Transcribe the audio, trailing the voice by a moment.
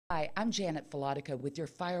Hi, I'm Janet Filatico with your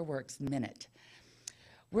Fireworks Minute.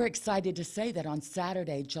 We're excited to say that on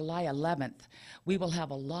Saturday, July 11th, we will have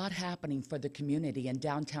a lot happening for the community in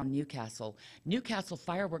downtown Newcastle. Newcastle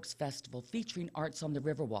Fireworks Festival featuring Arts on the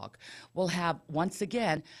Riverwalk. We'll have, once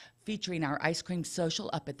again, featuring our ice cream social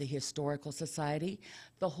up at the Historical Society,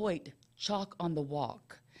 the Hoyt Chalk on the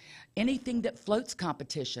Walk. Anything that floats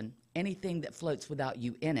competition, anything that floats without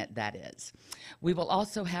you in it, that is. We will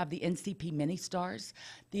also have the NCP Mini Stars.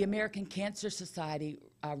 The American Cancer Society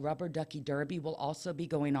Rubber Ducky Derby will also be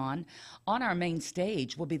going on. On our main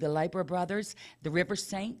stage will be the Labor Brothers, the River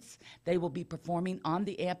Saints. They will be performing on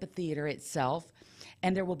the amphitheater itself,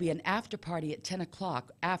 and there will be an after party at 10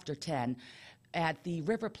 o'clock, after 10, at the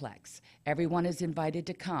Riverplex. Everyone is invited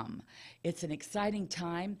to come. It's an exciting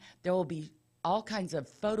time. There will be all kinds of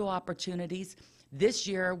photo opportunities. This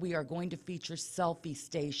year, we are going to feature selfie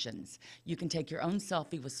stations. You can take your own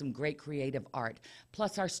selfie with some great creative art.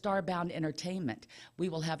 Plus our Starbound entertainment. We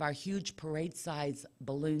will have our huge parade-size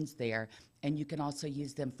balloons there, and you can also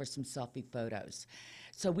use them for some selfie photos.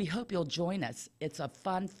 So we hope you'll join us. It's a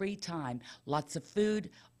fun, free time. Lots of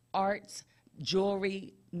food, arts,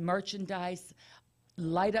 jewelry, merchandise,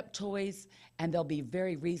 light-up toys, and they'll be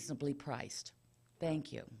very reasonably priced.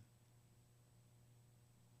 Thank you.